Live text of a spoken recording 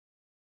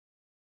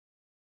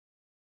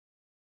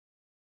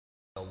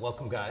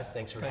Welcome, guys.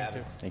 Thanks for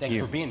having us. Thanks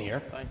for being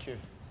here. Thank you.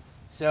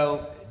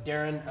 So,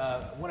 Darren,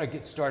 I want to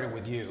get started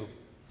with you,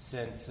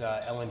 since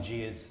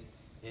LNG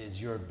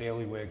is your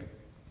bailiwick.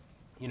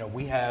 You know,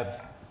 we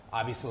have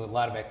obviously a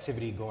lot of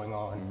activity going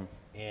on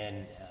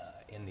in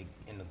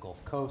the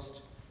Gulf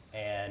Coast,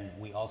 and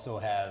we also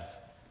have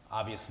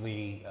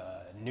obviously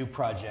new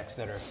projects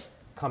that are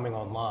coming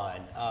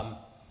online.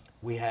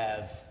 We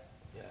have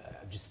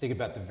just think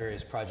about the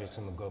various projects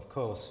on the Gulf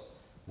Coast.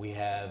 We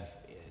have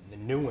the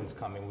new ones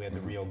coming. We have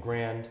the Rio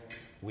Grande,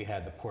 we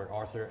have the Port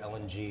Arthur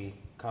LNG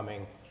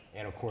coming,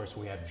 and of course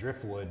we have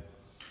Driftwood.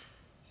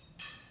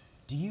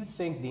 Do you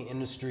think the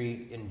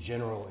industry in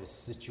general is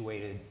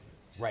situated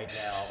right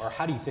now, or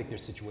how do you think they're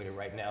situated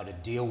right now to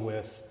deal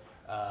with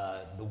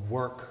the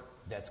work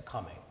that's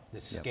coming,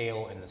 the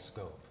scale and the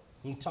scope?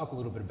 Can you talk a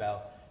little bit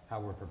about how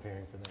we're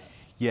preparing for that?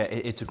 Yeah,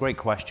 it's a great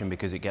question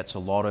because it gets a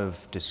lot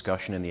of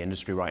discussion in the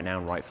industry right now,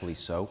 and rightfully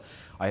so.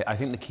 I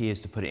think the key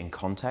is to put it in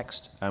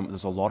context.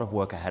 There's a lot of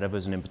work ahead of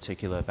us, and in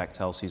particular,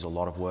 Bechtel sees a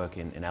lot of work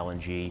in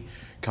LNG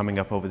coming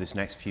up over this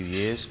next few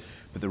years.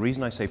 But the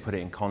reason I say put it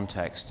in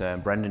context,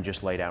 Brendan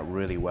just laid out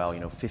really well,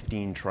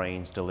 15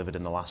 trains delivered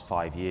in the last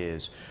 5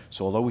 years.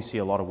 So although we see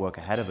a lot of work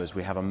ahead of us,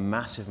 we have a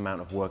massive amount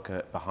of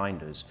work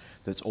behind us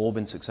that's all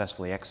been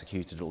successfully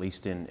executed, at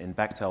least in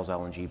Bechtel's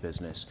LNG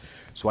business.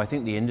 So I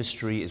think the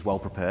industry is well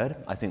prepared.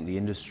 I think the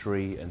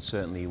industry, and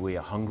certainly we,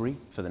 are hungry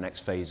for the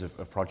next phase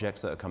of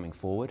projects that are coming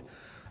forward.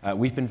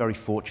 We've been very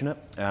fortunate.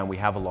 We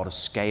have a lot of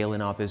scale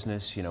in our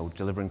business,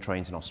 delivering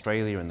trains in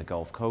Australia and the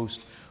Gulf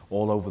Coast,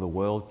 all over the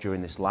world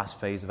during this last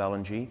phase of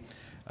LNG.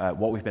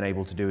 What we've been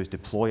able to do is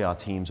deploy our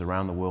teams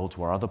around the world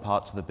to our other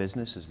parts of the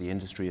business as the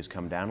industry has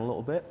come down a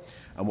little bit.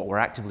 And what we're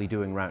actively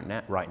doing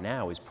right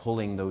now is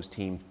pulling those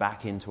teams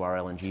back into our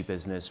LNG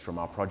business from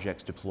our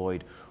projects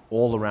deployed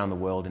all around the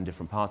world in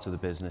different parts of the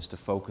business to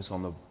focus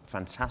on the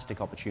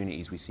fantastic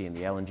opportunities we see in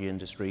the LNG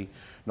industry,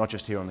 not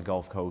just here on the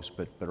Gulf Coast,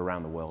 but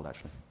around the world,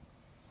 actually.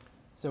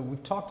 So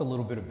we've talked a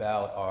little bit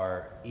about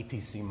our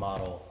EPC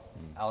model.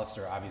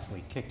 Alistair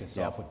obviously kicked us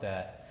off with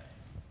that.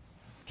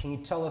 Can you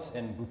tell us,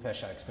 and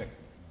Bhupesh, I expect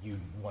you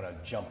want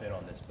to jump in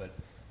on this, but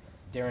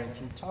Darren,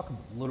 can you talk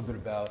a little bit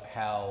about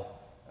how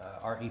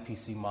our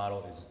EPC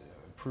model is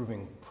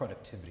improving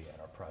productivity at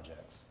our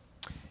projects?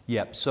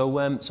 Yeah, so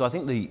I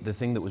think the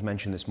thing that was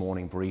mentioned this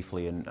morning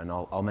briefly, and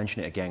I'll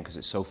mention it again because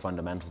it's so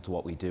fundamental to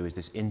what we do, is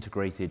this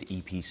integrated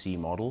EPC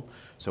model.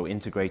 So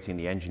integrating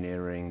the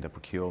engineering, the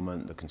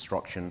procurement, the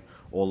construction,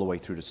 all the way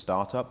through to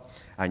startup.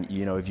 And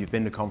if you've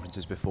been to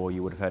conferences before,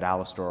 you would have heard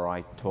Alistair or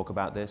I talk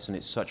about this, and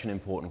it's such an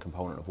important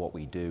component of what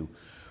we do.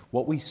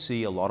 What we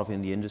see a lot of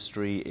in the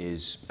industry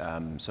is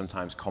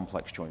sometimes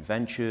complex joint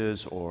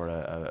ventures or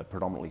a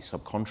predominantly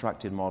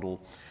subcontracted model.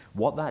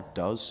 What that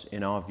does,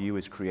 in our view,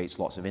 is creates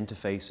lots of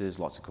interfaces,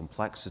 lots of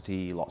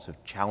complexity, lots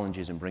of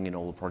challenges in bringing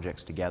all the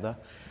projects together.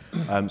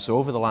 So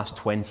over the last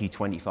 20,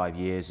 25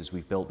 years, as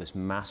we've built this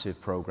massive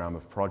program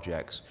of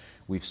projects,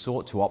 we've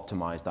sought to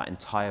optimize that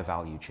entire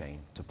value chain,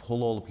 to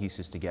pull all the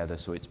pieces together.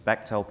 So it's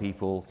Bechtel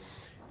people.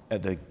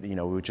 We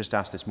were just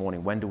asked this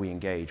morning, when do we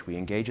engage? We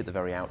engage at the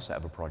very outset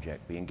of a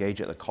project. We engage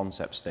at the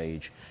concept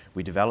stage.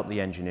 We develop the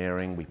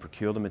engineering, we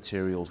procure the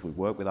materials, we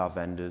work with our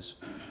vendors,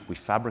 we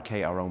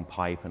fabricate our own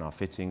pipe and our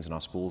fittings and our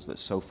spools.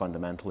 That's so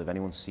fundamental. If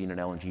anyone's seen an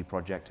LNG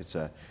project, it's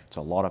a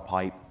lot of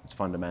pipe, it's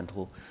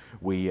fundamental.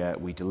 We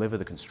deliver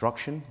the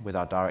construction with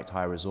our direct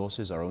hire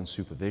resources, our own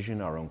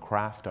supervision, our own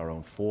craft, our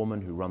own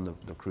foremen who run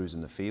the crews in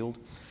the field.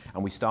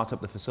 And we start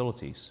up the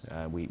facilities.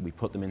 We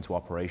put them into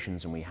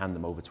operations and we hand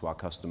them over to our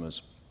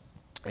customers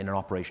in an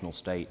operational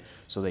state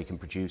so they can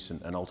produce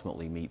and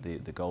ultimately meet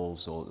the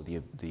goals or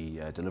the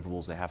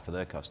deliverables they have for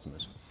their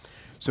customers.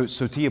 So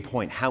to your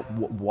point,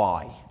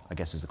 why, I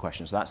guess is the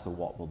question. So that's the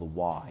what, well, the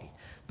why.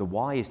 The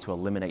why is to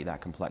eliminate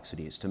that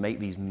complexity. It's to make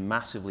these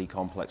massively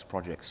complex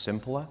projects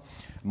simpler,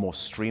 more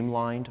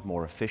streamlined,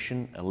 more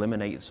efficient,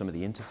 eliminate some of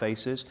the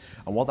interfaces.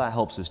 And what that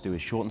helps us do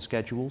is shorten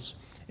schedules,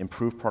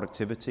 improve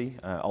productivity.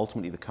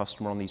 Ultimately, the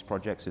customer on these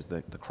projects is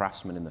the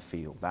craftsman in the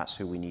field. That's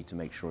who we need to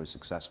make sure is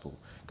successful,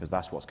 because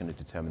that's what's going to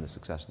determine the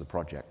success of the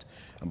project.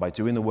 And by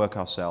doing the work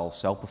ourselves,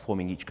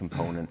 self-performing each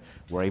component,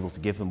 we're able to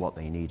give them what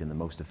they need in the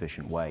most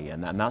efficient way.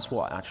 And that's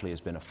what actually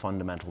has been a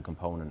fundamental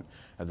component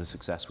of the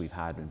success we've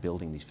had in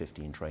building these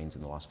 15 trains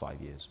in the last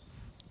 5 years.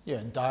 Yeah,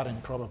 and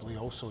Darren, probably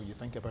also, you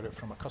think about it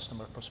from a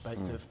customer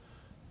perspective,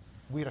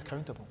 we're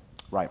accountable.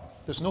 Right.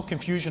 There's no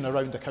confusion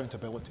around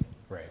accountability.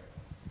 Right.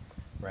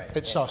 Right.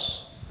 It's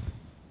us.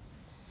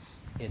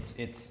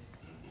 It's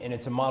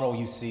a model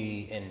you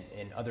see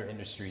in other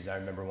industries. I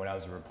remember when I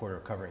was a reporter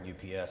covering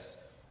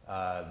UPS,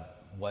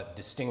 what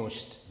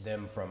distinguished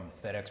them from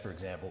FedEx, for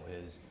example,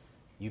 is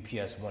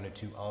UPS wanted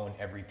to own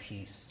every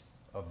piece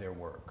of their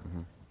work.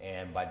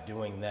 And by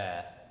doing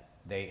that,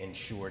 they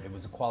ensured it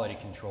was a quality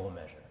control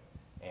measure.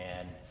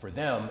 And for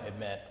them, it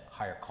meant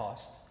higher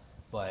cost,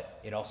 but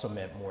it also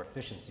meant more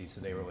efficiency, so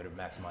they were able to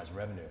maximize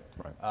revenue.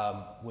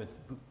 Right. With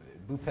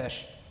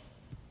Bhupesh,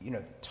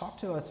 talk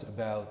to us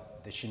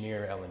about the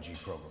Cheniere LNG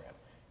program.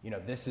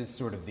 This is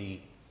sort of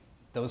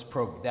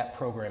that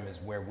program is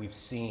where we've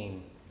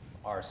seen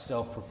our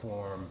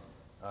self-perform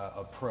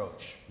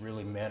approach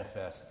really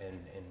manifest in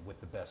with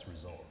the best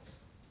results?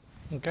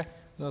 Okay,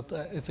 no,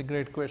 it's a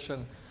great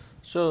question.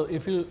 So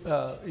if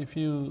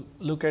you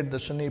look at the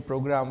Cheniere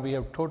program, we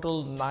have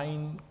total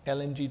 9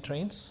 LNG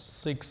trains,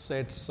 6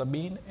 at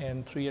Sabine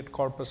and 3 at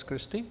Corpus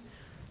Christi.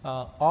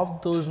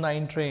 Of those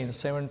 9 trains,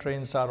 7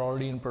 trains are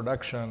already in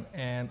production,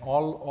 and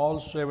all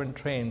 7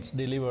 trains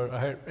deliver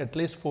ahead, at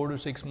least 4 to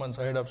 6 months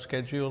ahead of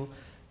schedule,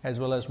 as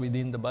well as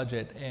within the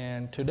budget.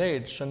 And to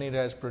date, Cheniere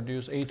has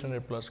produced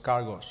 800 plus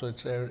cargo. So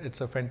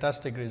it's a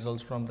fantastic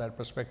results from that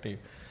perspective.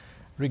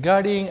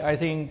 Regarding, I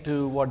think,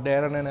 to what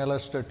Darren and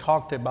Alistair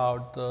talked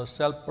about, the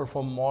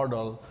self-perform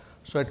model.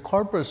 So at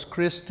Corpus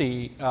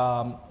Christi,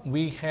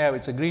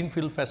 it's a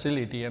greenfield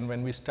facility, and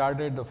when we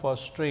started the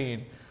first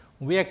train,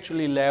 we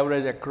actually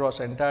leverage across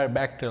entire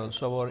Bechtel.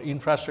 So our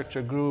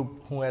infrastructure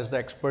group, who has the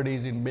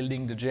expertise in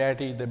building the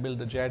jetty, they built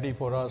the jetty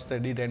for us. They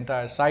did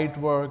entire site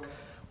work.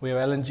 We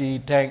have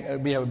LNG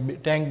tank. We have a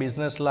tank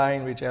business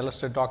line, which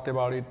Alistair talked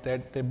about it.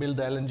 That they build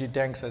the LNG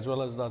tanks as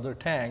well as the other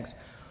tanks.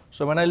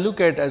 So when I look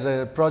at as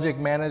a project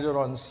manager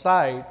on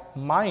site,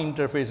 my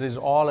interface is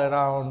all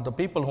around the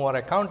people who are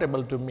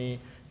accountable to me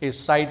is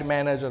site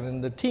manager in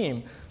the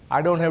team.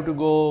 I don't have to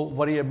go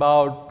worry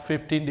about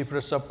 15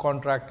 different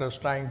subcontractors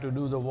trying to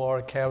do the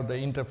work, have the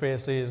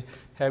interfaces,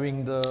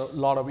 having the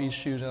lot of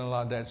issues and all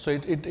of that. So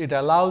it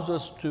allows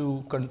us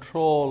to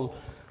control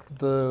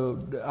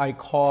I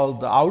call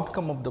the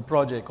outcome of the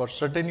project, or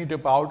certainty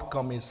of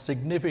outcome is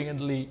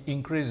significantly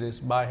increases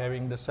by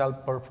having the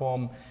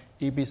self-perform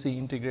EPC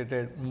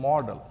integrated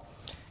model.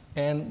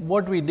 And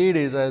what we did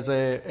is, as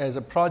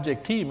a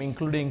project team,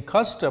 including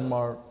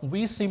customer,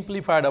 we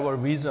simplified our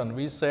vision.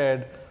 We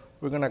said,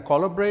 we're going to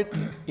collaborate,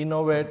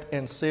 innovate,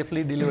 and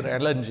safely deliver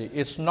LNG.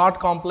 It's not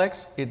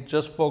complex. It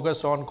just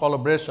focuses on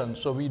collaboration.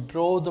 So we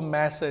drove the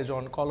message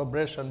on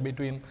collaboration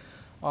between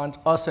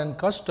us and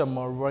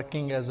customer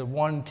working as a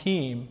one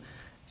team.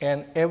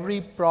 And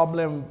every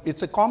problem,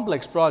 it's a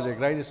complex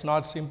project, right? It's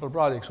not a simple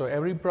project. So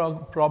every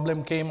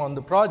problem came on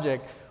the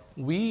project,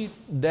 we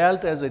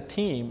dealt as a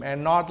team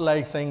and not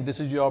like saying this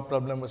is your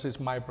problem versus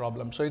my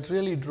problem. So it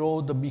really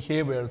drove the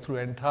behavior through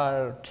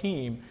entire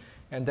team,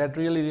 and that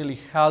really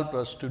helped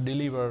us to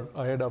deliver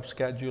ahead of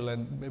schedule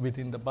and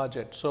within the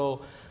budget.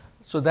 So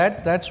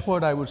that's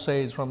what I would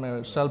say is from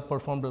a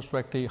self-perform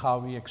perspective how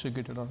we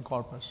executed on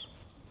Corpus.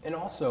 And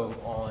also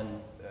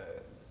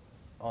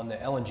on the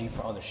LNG,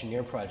 on the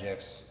Cheniere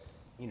projects,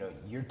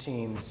 your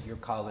teams, your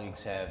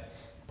colleagues have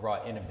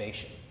brought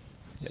innovation.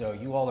 So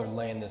you all are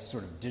laying this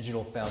sort of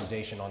digital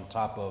foundation on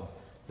top of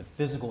the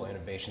physical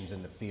innovations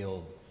in the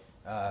field,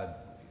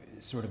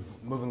 sort of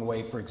moving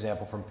away, for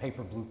example, from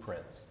paper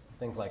blueprints,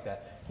 things like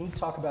that. Can you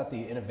talk about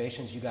the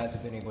innovations you guys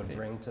have been able to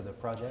bring to the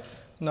project?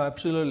 No,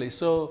 absolutely.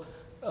 So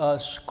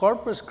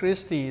Corpus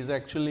Christi is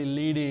actually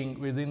leading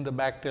within the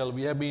Bechtel.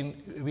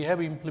 We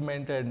have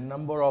implemented a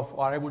number of,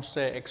 or I would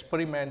say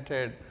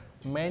experimented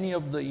many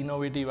of the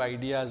innovative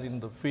ideas in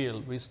the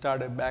field. We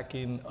started back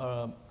in,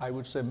 I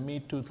would say,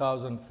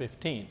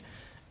 mid-2015.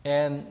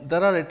 And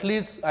there are at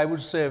least, I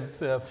would say,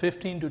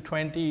 15 to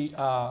 20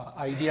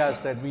 ideas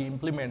that we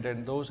implemented,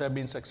 and those have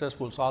been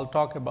successful. So I'll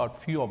talk about a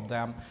few of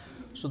them.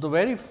 So the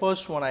very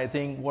first one, I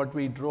think, what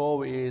we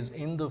drove is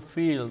in the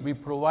field, we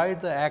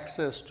provide the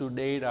access to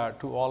data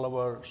to all of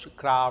our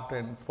craft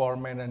and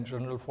foreman and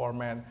general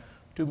foreman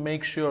to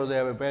make sure they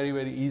have a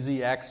very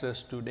easy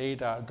access to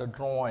data, the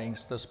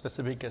drawings, the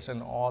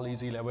specification, all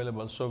easily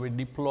available. So we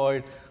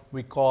deployed,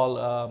 we call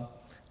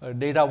a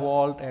data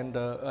vault and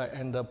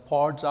the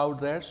pods out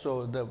there,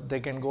 so they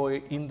can go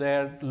in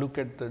there, look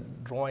at the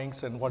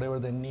drawings and whatever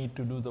they need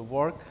to do the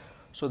work.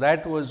 So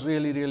that was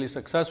really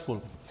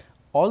successful.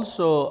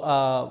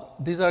 Also,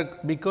 these are,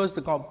 because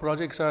the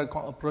project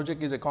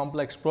is a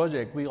complex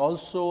project, we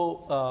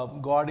also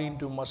got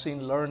into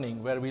machine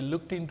learning, where we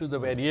looked into the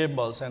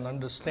variables and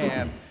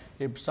understand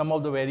if some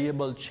of the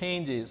variable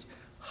changes,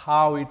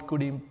 how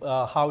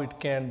it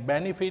can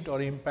benefit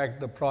or impact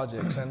the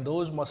projects. And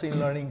those machine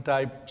learning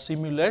type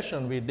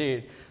simulation we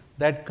did,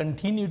 that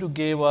continue to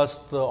give us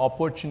the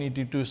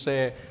opportunity to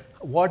say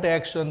what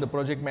action the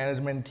project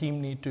management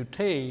team need to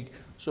take,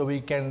 so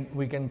we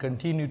can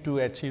continue to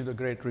achieve the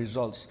great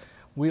results.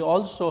 We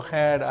also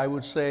had, I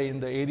would say, in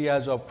the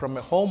areas of from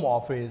a home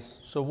office.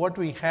 So what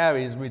we have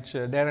is, which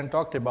Darren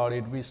talked about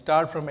it, we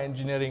start from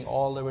engineering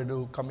all the way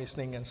to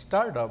commissioning and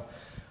startup.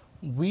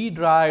 We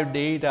drive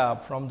data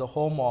from the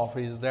home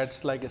office,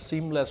 that's like a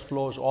seamless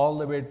flows all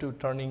the way to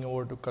turning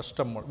over to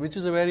customer, which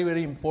is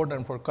very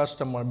important for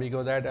customer,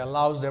 because that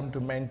allows them to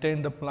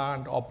maintain the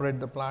plant, operate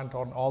the plant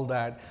on all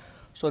that.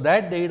 So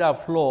that data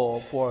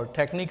flow for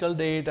technical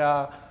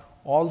data,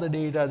 all the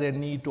data they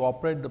need to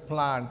operate the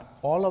plant,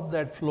 all of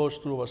that flows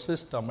through our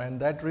system, and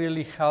that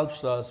really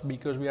helps us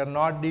because we are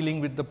not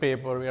dealing with the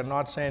paper, we are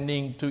not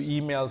sending to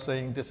email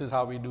saying this is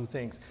how we do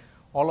things.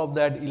 All of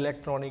that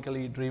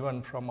electronically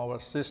driven from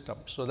our system.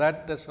 So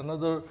that's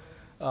another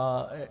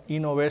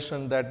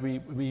innovation that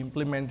we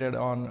implemented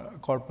on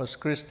Corpus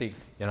Christi.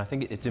 And I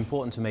think it's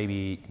important to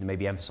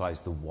maybe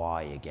emphasize the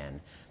why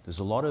again. There's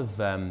a lot of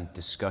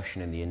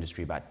discussion in the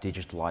industry about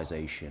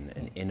digitalization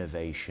and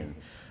innovation.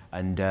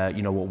 And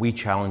you know, what we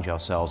challenge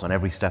ourselves on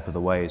every step of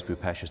the way, as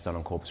Bhupesh has done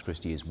on Corpus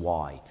Christi, is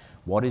why?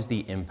 What is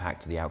the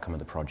impact to the outcome of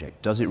the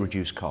project? Does it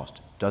reduce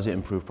cost? Does it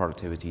improve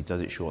productivity? Does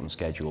it shorten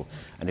schedule?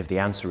 And if the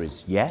answer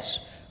is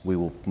yes, we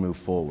will move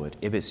forward.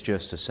 If it's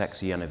just a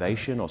sexy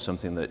innovation or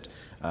something that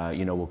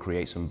you know, will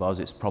create some buzz,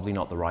 it's probably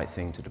not the right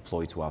thing to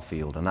deploy to our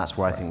field. And that's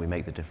where I think we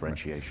make the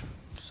differentiation.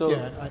 So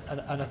yeah,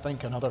 and I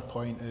think another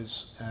point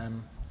is,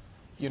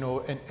 you know,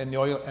 in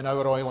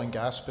our oil and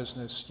gas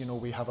business, you know,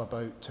 we have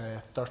about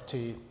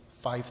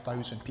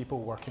 35,000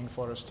 people working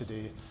for us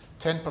today.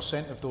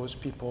 10% of those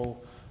people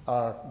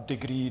are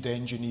degreed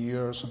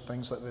engineers and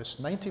things like this.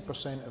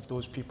 90% of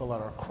those people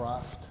are our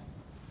craft.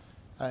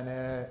 And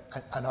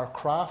our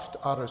craft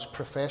are as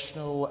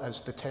professional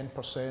as the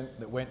 10%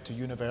 that went to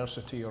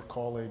university or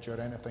college or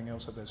anything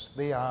else like this.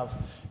 They have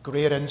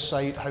great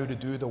insight how to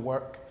do the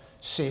work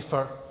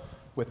safer,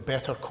 with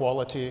better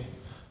quality,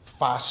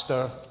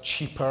 faster,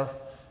 cheaper.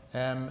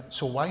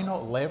 So why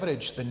not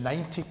leverage the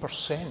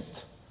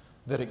 90%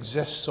 that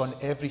exists on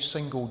every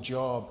single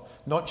job?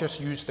 Not just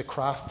use the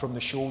craft from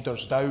the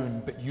shoulders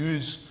down, but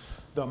use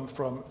them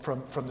from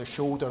the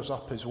shoulders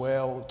up as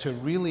well to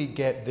really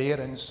get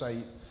their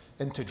insight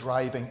into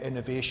driving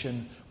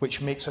innovation,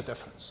 which makes a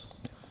difference.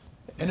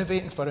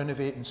 Innovating for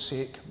innovating's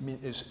sake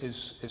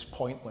is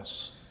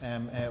pointless.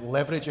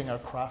 Leveraging our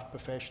craft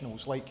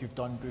professionals, like you've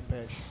done,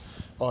 Bhupesh,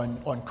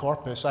 on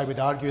Corpus, I would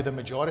argue the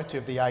majority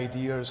of the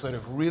ideas that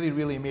have really,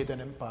 really made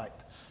an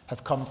impact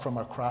have come from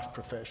our craft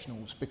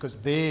professionals, because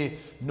they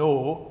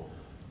know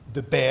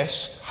the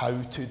best how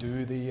to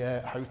do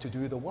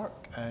the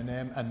work,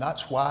 and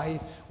that's why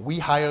we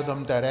hire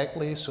them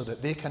directly, so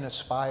that they can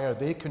aspire,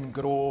 they can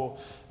grow,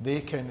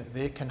 they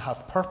can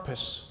have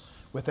purpose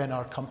within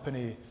our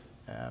company.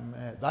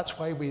 That's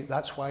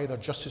why they're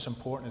just as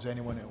important as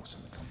anyone else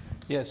in the company.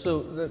 Yeah,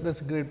 so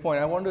that's a great point.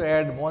 I want to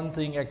add one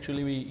thing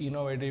actually we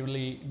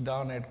innovatively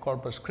done at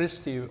Corpus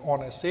Christi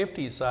on a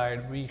safety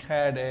side. We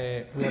had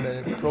a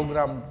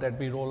program that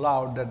we rolled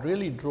out that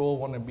really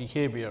drove on a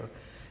behavior.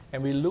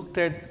 And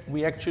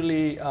we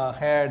actually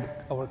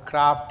had our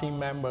craft team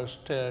members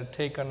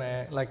take on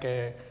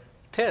a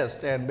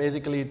test, and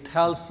basically it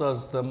tells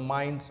us the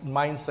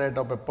mindset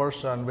of a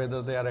person,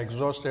 whether they are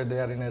exhausted, they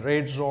are in a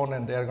red zone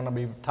and they are going to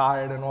be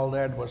tired and all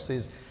that,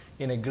 versus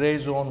in a gray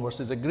zone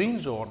versus a green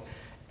zone.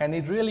 And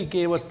it really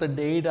gave us the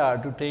data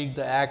to take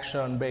the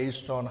action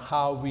based on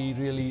how we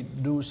really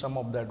do some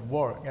of that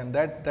work. And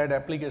that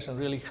application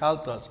really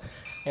helped us.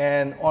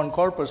 And on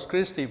Corpus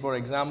Christi, for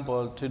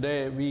example,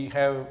 today we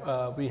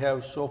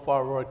have so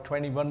far worked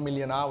 21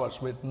 million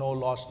hours with no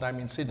lost time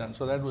incident.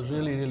 So that was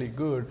really, really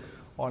good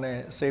on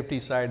a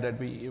safety side that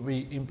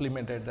we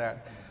implemented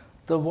that.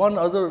 The one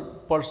other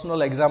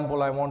personal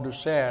example I want to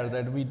share,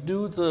 that we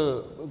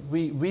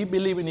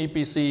believe in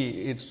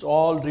EPC, it's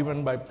all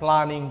driven by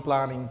planning.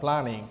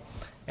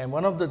 And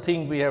one of the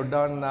things we have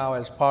done now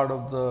as part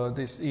of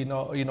this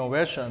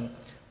innovation,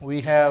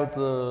 we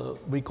call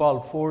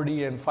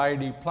 4D and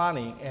 5D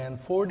planning. And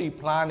 4D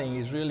planning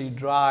is really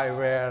dry,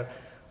 where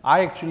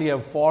I actually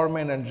have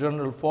foremen and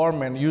general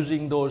foremen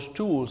using those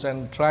tools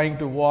and trying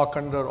to walk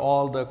under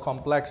all the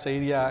complex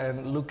area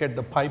and look at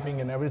the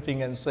piping and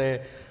everything and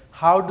say,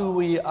 how do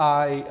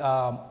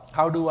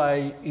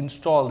I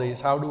install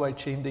this? How do I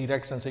change the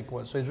erection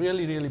sequence? So it's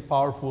really, really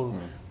powerful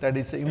that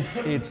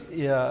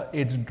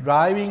it's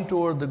driving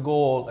toward the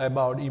goal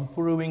about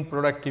improving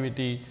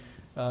productivity,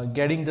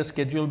 getting the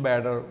schedule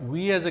better.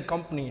 We as a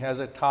company has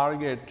a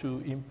target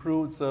to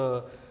improve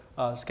the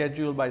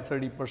schedule by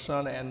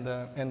 30%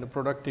 and the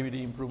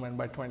productivity improvement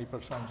by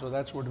 20%. So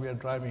that's what we are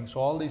driving. So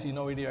all these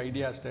innovative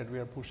ideas that we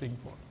are pushing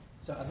for.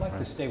 So I'd like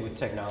to stay with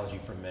technology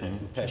for a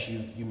minute. Bhupesh,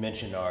 you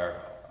mentioned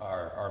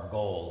our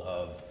goal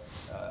of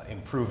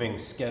improving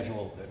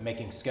schedule,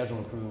 making schedule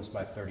improvements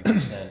by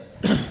 30%,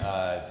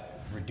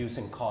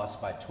 reducing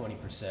costs by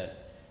 20%.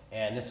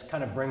 And this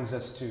kind of brings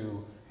us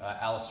to,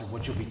 Alistair,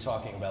 what you'll be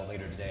talking about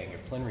later today in your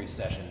plenary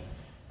session,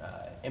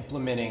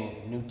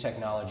 implementing new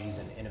technologies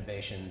and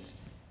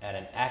innovations at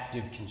an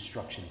active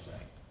construction site,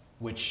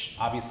 which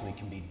obviously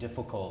can be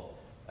difficult.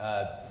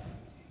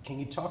 Can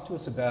you talk to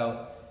us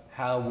about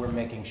how we're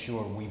making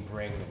sure we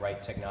bring the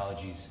right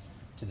technologies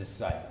to the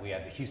site? We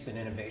have the Houston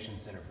Innovation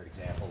Center, for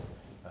example,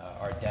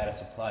 our digital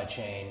supply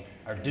chain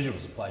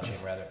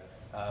rather.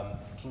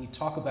 Can you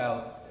talk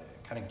about,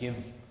 kind of give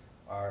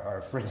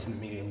our friends in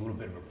the media a little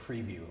bit of a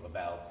preview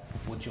about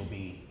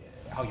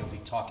how you'll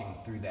be talking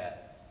through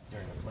that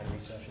during the plenary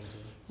session?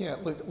 Yeah,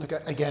 look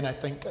again, I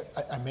think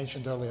I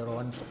mentioned earlier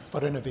on,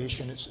 for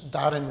innovation, it's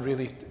Darren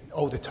really,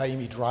 all the time,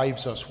 he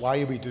drives us.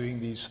 Why are we doing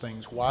these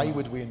things? Why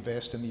would we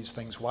invest in these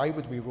things? Why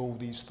would we roll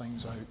these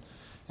things out?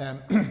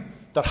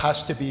 There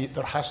has to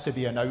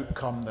be an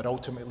outcome that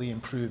ultimately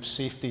improves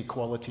safety,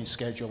 quality,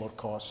 schedule, or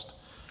cost.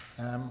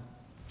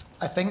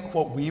 I think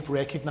what we've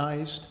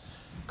recognized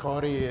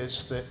Corey,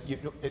 is that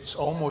it's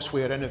almost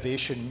where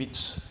innovation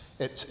meets,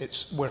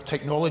 it's where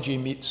technology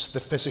meets the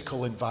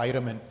physical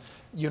environment.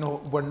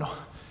 We're not,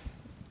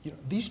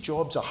 these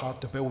jobs are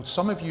hard to build.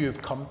 Some of you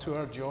have come to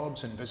our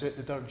jobs and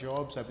visited our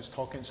jobs. I was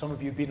talking, some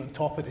of you have been on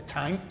top of the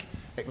tank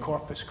at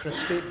Corpus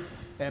Christi.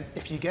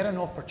 If you get an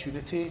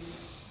opportunity,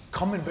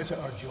 come and visit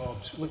our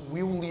jobs. Look,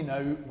 we'll lean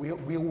out,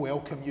 we'll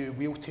welcome you,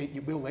 we'll take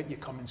you, we'll let you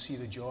come and see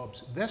the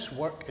jobs. This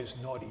work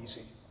is not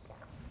easy.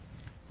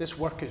 This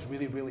work is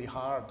really, really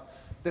hard.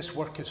 This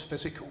work is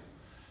physical.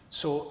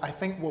 So I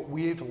think what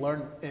we've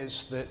learned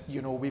is that,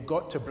 we've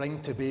got to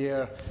bring to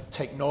bear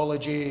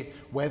technology,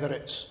 whether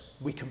it's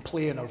we can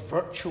play in a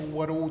virtual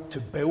world to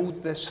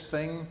build this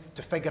thing,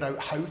 to figure out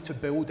how to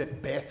build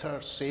it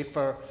better,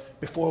 safer,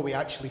 before we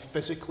actually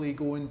physically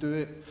go and do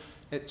it.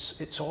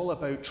 It's all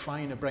about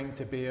trying to bring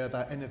to bear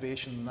that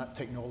innovation and that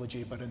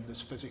technology, but in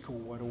this physical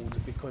world,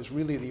 because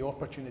really the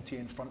opportunity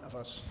in front of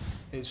us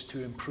is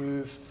to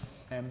improve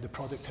the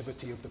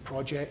productivity of the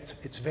project.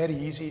 It's very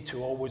easy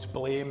to always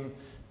blame,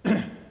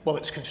 well,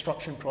 it's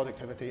construction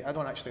productivity. I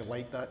don't actually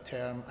like that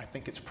term. I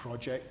think it's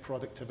project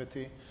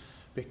productivity,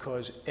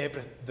 because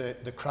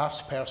the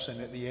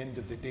craftsperson at the end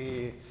of the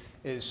day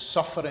is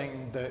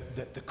suffering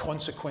the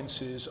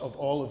consequences of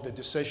all of the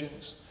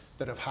decisions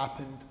that have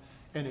happened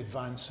in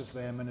advance of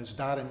them. And as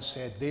Darren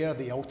said, they are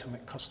the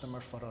ultimate customer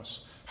for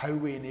us. How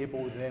we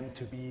enable them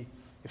to be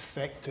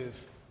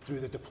effective through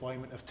the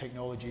deployment of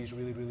technology is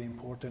really, really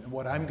important. And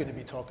what I'm going to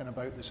be talking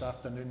about this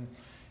afternoon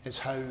is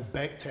how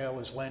Bechtel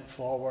has leant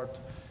forward.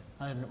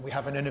 And we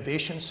have an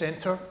innovation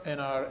centre in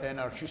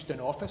our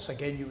Houston office.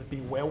 Again, you would be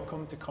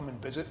welcome to come and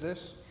visit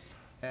this.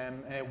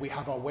 We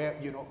have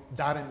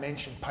Darren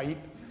mentioned pipe.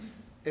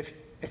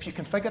 If you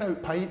can figure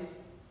out pipe,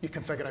 you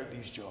can figure out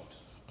these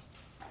jobs.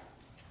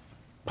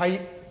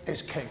 Pipe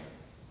is king,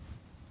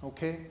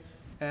 okay?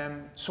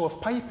 So if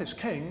pipe is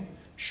king,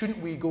 shouldn't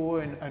we go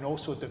and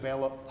also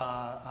develop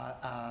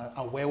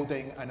a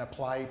welding and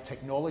applied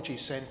technology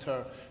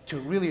centre to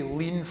really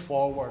lean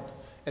forward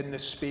in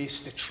this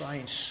space to try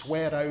and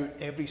swear out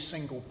every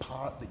single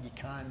part that you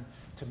can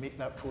to make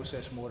that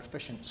process more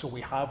efficient? So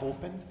we have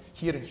opened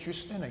here in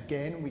Houston.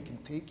 Again, we can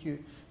take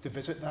you to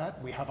visit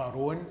that. We have our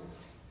own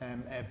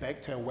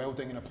Bechtel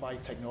Welding and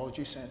Applied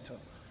Technology Centre.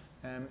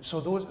 So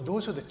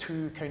those are the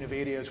two kind of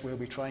areas where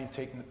we try and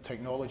take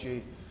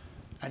technology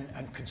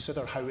and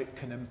consider how it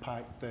can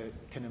impact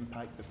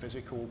the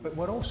physical. But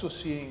we're also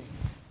seeing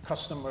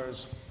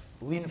customers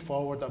lean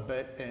forward a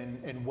bit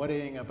in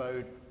worrying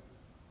about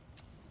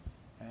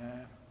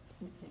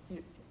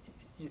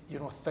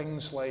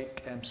things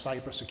like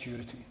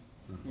cybersecurity.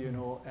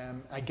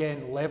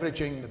 Again,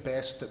 leveraging the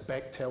best that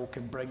Bechtel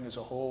can bring as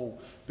a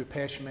whole.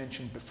 Bhupesh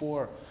mentioned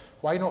before,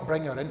 why not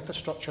bring our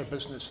infrastructure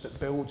business that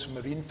builds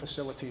marine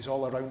facilities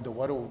all around the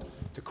world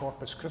to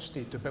Corpus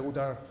Christi to build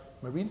our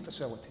marine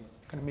facility?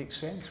 Kind of makes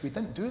sense. We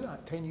didn't do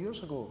that 10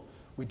 years ago.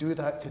 We do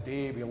that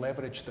today. We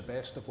leverage the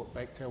best of what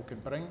Bechtel can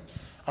bring.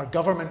 Our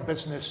government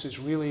business is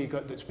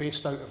that's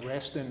based out of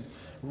Reston,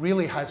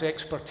 really has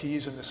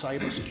expertise in the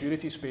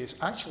cybersecurity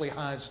space, actually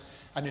has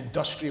an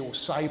industrial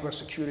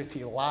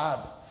cybersecurity lab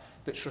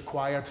that's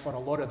required for a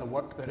lot of the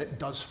work that it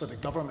does for the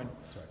government.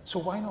 Right. So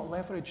why not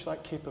leverage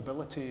that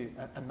capability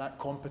and that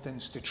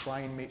competence to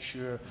try and make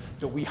sure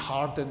that we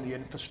harden the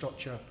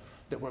infrastructure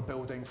that we're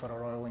building for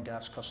our oil and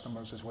gas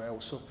customers as well?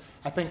 So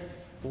I think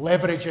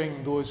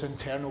leveraging those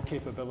internal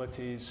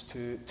capabilities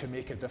to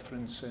make a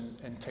difference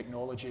in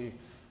technology,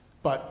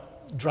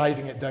 but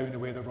driving it down the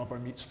way the rubber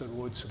meets the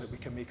road so that we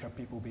can make our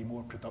people be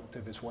more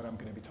productive is what I'm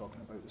going to be talking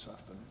about this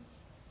afternoon.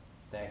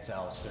 Thanks,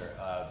 Alistair.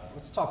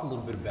 Let's talk a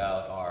little bit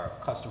about our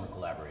customer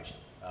collaboration.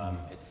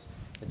 It's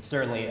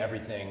certainly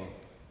everything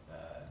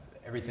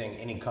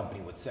any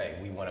company would say.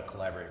 We want to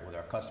collaborate with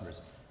our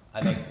customers.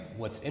 I think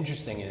what's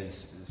interesting is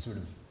sort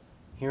of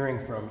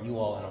hearing from you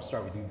all, and I'll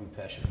start with you,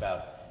 Bhupesh,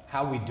 about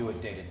how we do it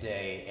day to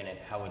day and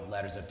how it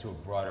ladders up to a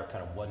broader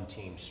kind of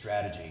one-team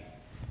strategy.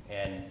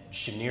 And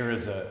Cheniere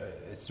is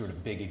a sort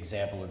of big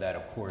example of that.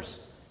 Of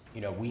course,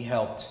 we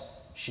helped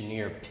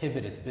Cheniere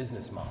pivot its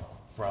business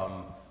model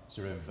from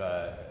sort of,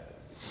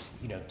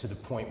 to the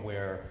point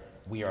where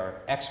we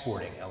are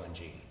exporting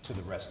LNG to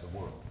the rest of the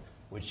world,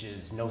 which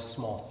is no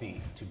small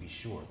feat, to be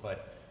sure.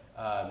 But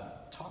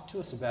talk to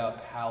us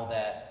about how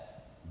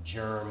that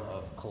germ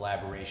of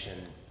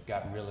collaboration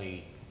got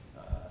really,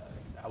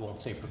 I won't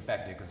say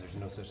perfected because there's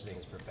no such thing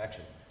as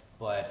perfection,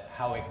 but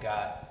how it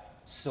got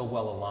so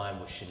well aligned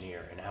with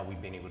Cheniere and how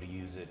we've been able to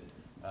use it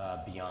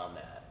beyond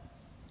that.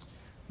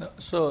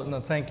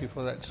 Thank you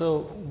for that.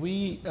 So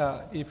we,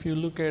 if you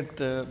look at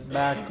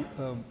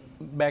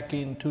back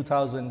in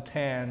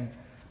 2010,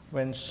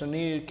 when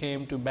Cheniere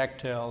came to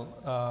Bechtel,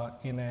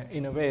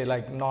 in a way,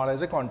 like not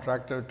as a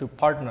contractor, to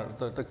partner.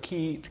 The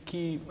key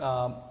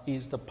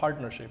is the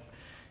partnership.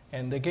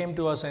 And they came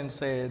to us and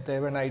said they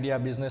have an idea,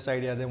 business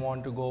idea. They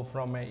want to go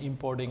from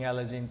importing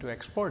LNG into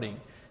exporting.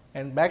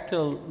 And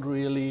Bechtel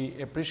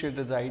really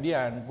appreciated the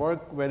idea and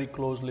worked very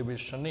closely with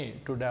Cheniere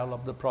to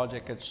develop the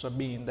project at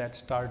Sabine that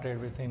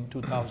started within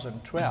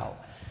 2012.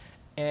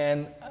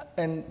 And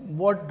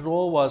what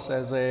drove us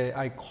as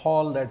I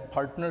call that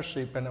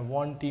partnership and a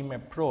one team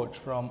approach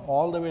from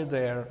all the way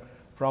there,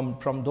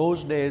 from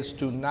those days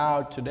to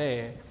now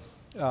today,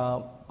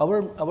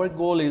 our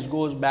goal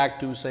goes back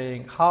to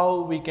saying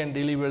how we can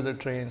deliver the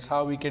trains,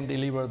 how we can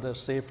deliver the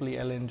safely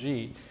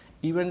LNG.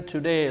 Even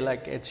today,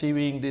 like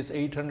achieving these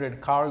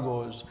 800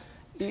 cargoes,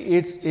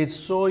 it's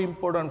so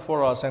important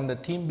for us, and the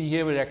team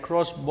behavior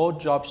across both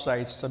job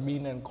sites,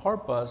 Sabine and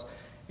Corpus,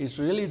 is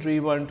really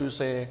driven to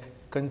say,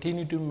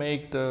 continue to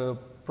make the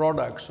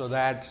product so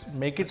that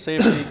make it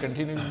safely,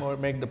 continue to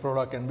make the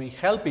product, and we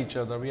help each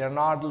other. We are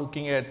not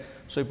looking at,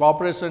 so if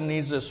operation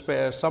needs a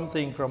spare,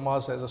 something from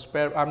us as a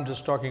spare, I'm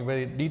just talking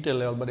very detailed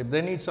level, but if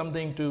they need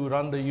something to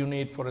run the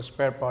unit for a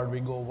spare part, we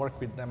go work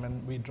with them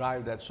and we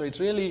drive that. So it's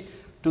really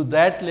to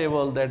that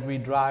level that we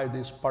drive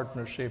this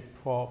partnership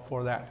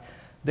for that.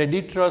 They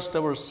did trust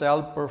our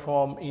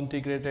self-perform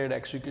integrated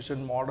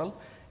execution model,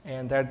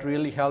 and that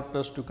really helped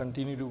us to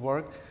continue to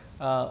work.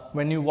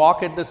 When you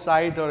walk at the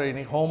site or in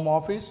a home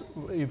office,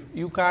 if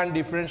you can't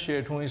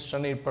differentiate who is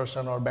Cheniere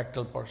person or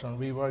Bechtel person,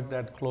 we work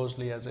that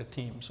closely as a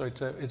team. So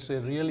it's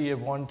really a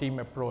one team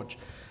approach.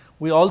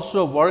 We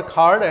also work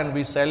hard and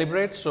we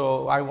celebrate.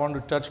 So I want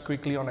to touch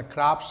quickly on a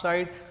craft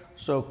side.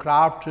 So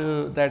craft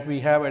that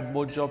we have at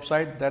both job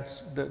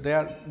sites, they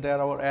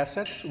are our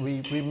assets.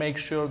 We make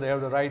sure they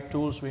have the right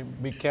tools.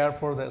 We care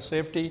for their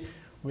safety.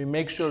 We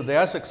make sure they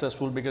are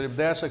successful, because if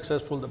they are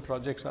successful, the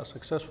projects are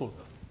successful.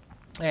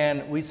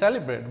 And we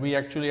celebrate. We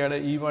actually had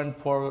an event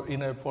for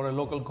a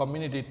local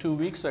community 2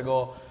 weeks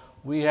ago.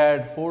 We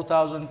had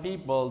 4,000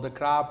 people, the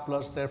craft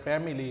plus their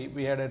family.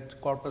 We had at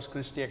Corpus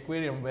Christi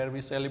Aquarium, where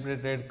we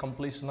celebrated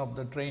completion of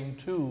the train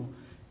 2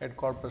 at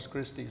Corpus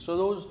Christi.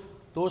 So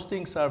those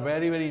things are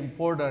very, very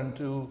important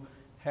to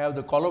have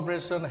the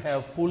collaboration,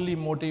 have fully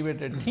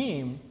motivated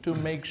team to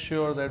make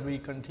sure that we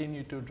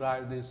continue to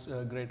drive these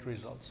great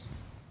results.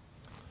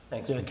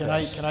 Thanks. Yeah, can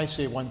I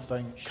say one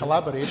thing? Sure.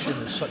 Collaboration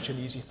is such an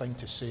easy thing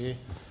to say.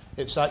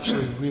 It's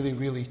actually really,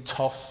 really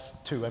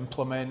tough to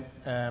implement.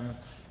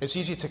 It's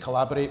easy to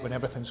collaborate when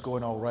everything's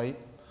going all right.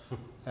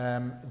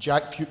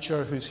 Jack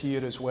Future, who's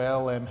here as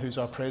well, who's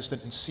our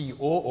president and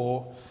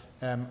COO,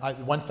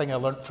 one thing I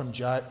learned from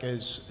Jack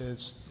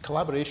is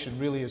collaboration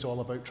really is all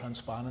about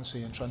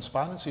transparency, and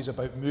transparency is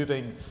about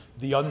moving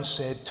the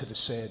unsaid to the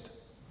said.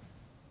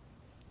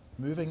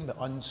 Moving the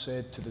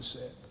unsaid to the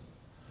said.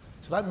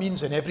 So that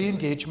means in every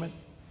engagement,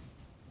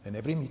 in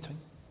every meeting,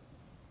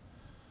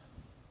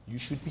 you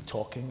should be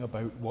talking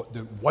about what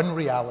the one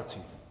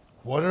reality,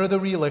 what are the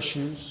real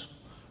issues,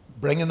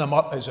 bringing them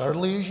up as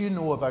early as you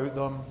know about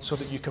them so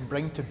that you can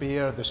bring to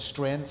bear the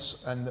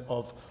strengths and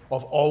of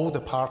all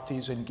the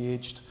parties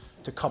engaged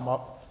to come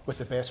up with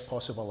the best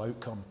possible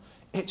outcome.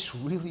 It's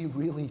really,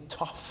 really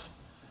tough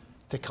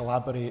to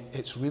collaborate.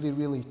 It's really,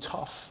 really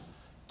tough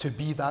to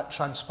be that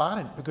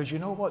transparent, because you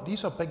know what?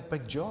 These are big,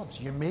 big jobs.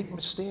 You make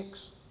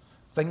mistakes.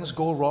 Things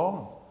go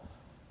wrong.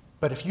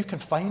 But if you can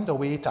find a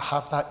way to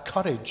have that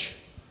courage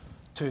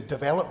to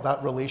develop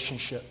that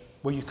relationship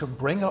where you can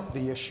bring up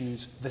the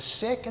issues the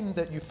second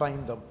that you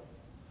find them,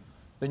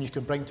 then you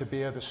can bring to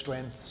bear the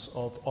strengths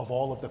of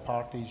all of the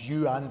parties,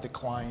 you and the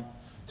client,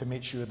 to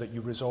make sure that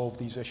you resolve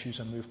these issues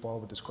and move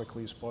forward as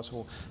quickly as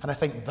possible. And I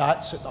think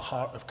that's at the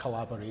heart of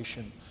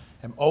collaboration.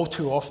 All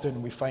too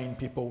often we find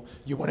people,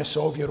 you want to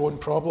solve your own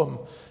problem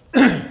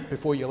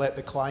before you let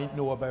the client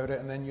know about it,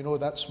 and then you know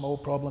that small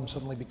problem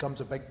suddenly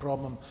becomes a big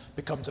problem,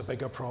 becomes a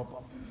bigger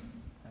problem.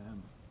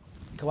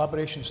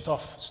 Collaboration's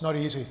tough, it's not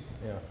easy.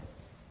 Yeah,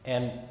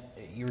 and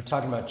you were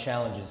talking about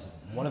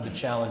challenges. One of the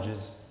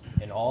challenges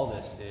in all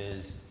this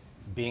is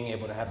being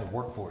able to have the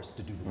workforce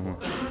to do the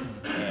work.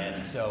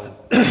 And so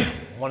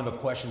one of the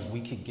questions we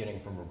keep getting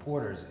from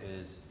reporters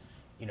is,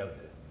 you know,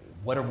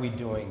 what are we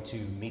doing to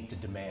meet the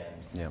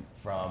demand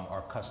from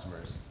our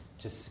customers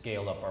to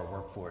scale up our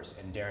workforce?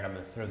 And Darren, I'm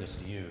going to throw this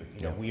to you.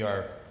 You know, we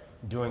are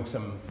doing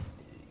some,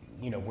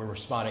 you know, we're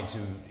responding to,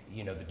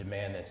 you know, the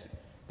demand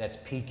that's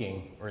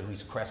peaking, or at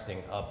least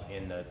cresting up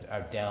in the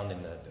down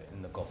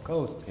in the Gulf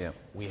Coast. Yeah.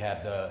 We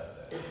have the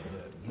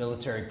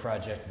military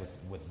project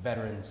with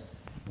veterans.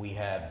 We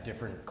have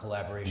different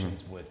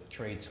collaborations with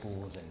trade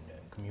schools and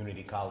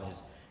community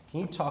colleges. Can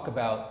you talk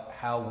about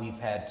how we've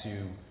had to,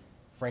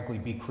 frankly,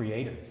 be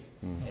creative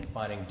and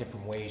finding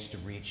different ways to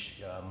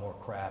reach more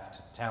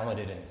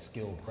talented and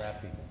skilled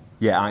craft people?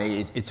 Yeah,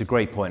 it's a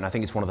great point. I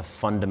think it's one of the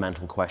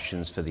fundamental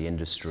questions for the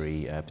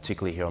industry,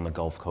 particularly here on the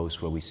Gulf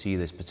Coast, where we see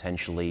this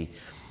potentially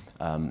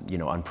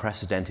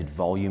unprecedented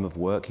volume of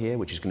work here,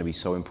 which is going to be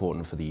so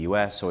important for the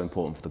US, so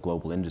important for the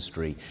global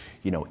industry.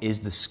 You know,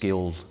 is the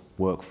skilled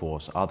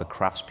workforce, are the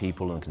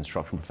craftspeople and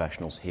construction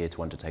professionals here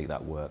to undertake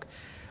that work?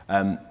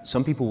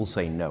 Some people will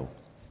say no.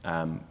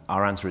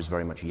 Our answer is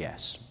very much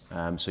yes.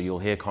 So you'll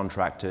hear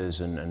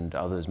contractors and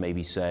others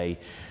maybe say,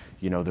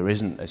 you know, there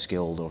isn't a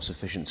skilled or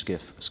sufficient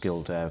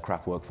skilled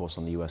craft workforce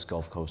on the US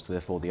Gulf Coast.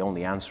 Therefore, the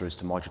only answer is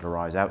to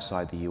modularize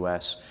outside the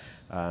US,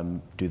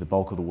 do the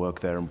bulk of the work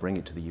there and bring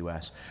it to the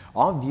US.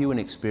 Our view and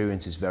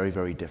experience is very,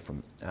 very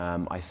different.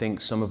 I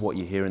think some of what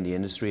you hear in the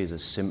industry is a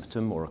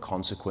symptom or a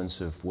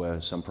consequence of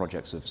where some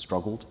projects have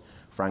struggled,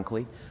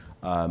 frankly.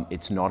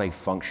 It's not a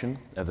function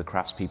of the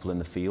craftspeople in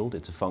the field.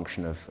 It's a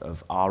function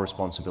of our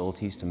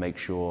responsibilities to make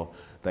sure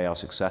they are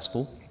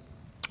successful.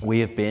 We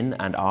have been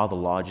and are the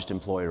largest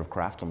employer of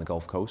craft on the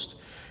Gulf Coast.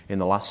 In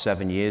the last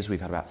 7 years,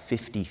 we've had about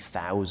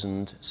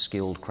 50,000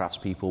 skilled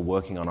craftspeople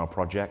working on our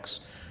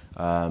projects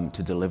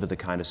to deliver the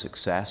kind of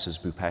success, as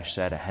Bhupesh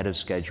said, ahead of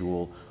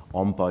schedule,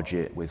 on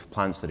budget, with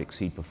plants that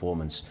exceed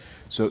performance.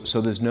 So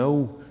there's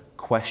no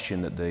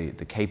question that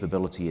the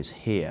capability is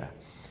here.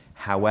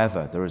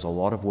 However, there is a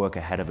lot of work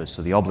ahead of us.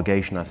 So the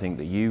obligation, I think,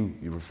 that you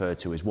referred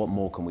to is what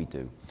more can we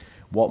do?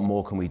 What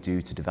more can we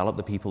do to develop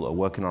the people that are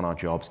working on our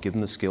jobs, give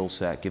them the skill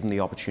set, give them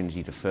the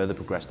opportunity to further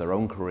progress their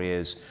own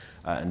careers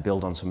and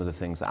build on some of the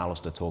things that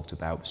Alistair talked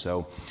about.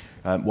 So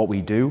what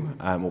we do,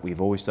 what we've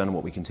always done and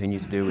what we continue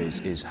to do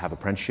is have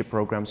apprenticeship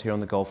programs here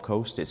on the Gulf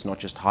Coast. It's not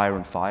just hire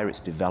and fire,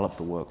 it's develop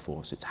the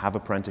workforce. It's have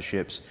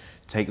apprenticeships,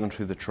 take them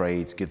through the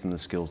trades, give them the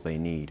skills they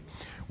need.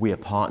 We are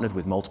partnered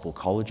with multiple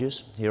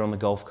colleges here on the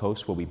Gulf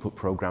Coast where we put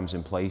programs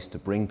in place to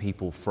bring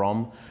people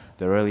from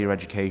their earlier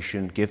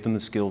education, give them the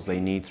skills they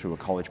need through a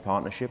college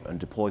partnership and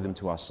deploy them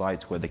to our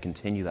sites where they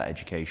continue that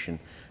education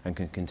and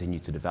can continue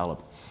to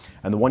develop.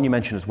 And the one you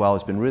mentioned as well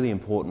has been really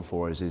important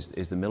for us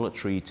is the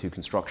military to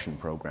construction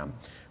program,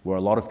 where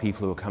a lot of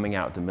people who are coming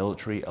out of the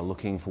military are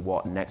looking for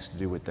what next to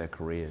do with their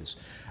careers.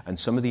 And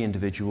some of the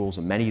individuals,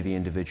 and many of the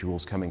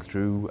individuals coming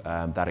through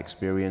that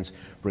experience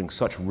bring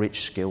such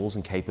rich skills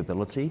and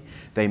capability.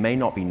 They may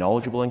not be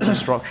knowledgeable in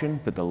construction,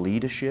 but the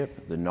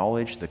leadership, the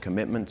knowledge, the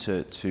commitment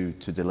to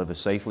deliver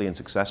safely and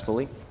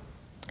successfully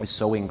is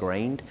so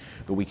ingrained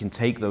that we can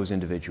take those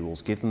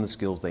individuals, give them the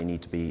skills they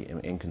need to be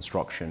in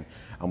construction.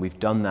 And we've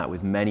done that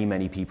with many,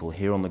 many people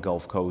here on the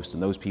Gulf Coast,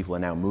 and those people are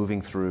now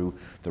moving through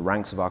the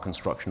ranks of our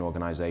construction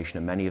organization,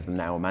 and many of them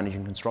now are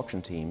managing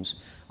construction teams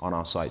on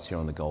our sites here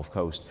on the Gulf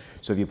Coast.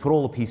 So if you put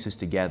all the pieces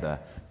together,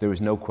 there is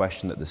no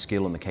question that the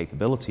skill and the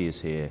capability is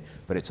here,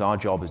 but it's our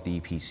job as the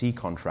EPC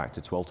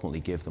contractor to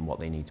ultimately give them what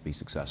they need to be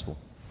successful.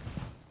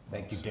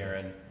 Thank you,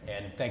 Darren,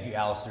 and thank you,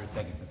 Alistair,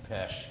 thank you,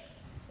 Bhupesh.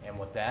 And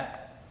with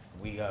that,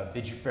 we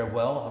bid you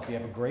farewell. Hope you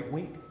have a great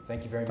week.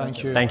 Thank you very much.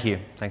 Thank you. Thank you.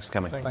 Thanks for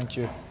coming. Thank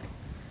you.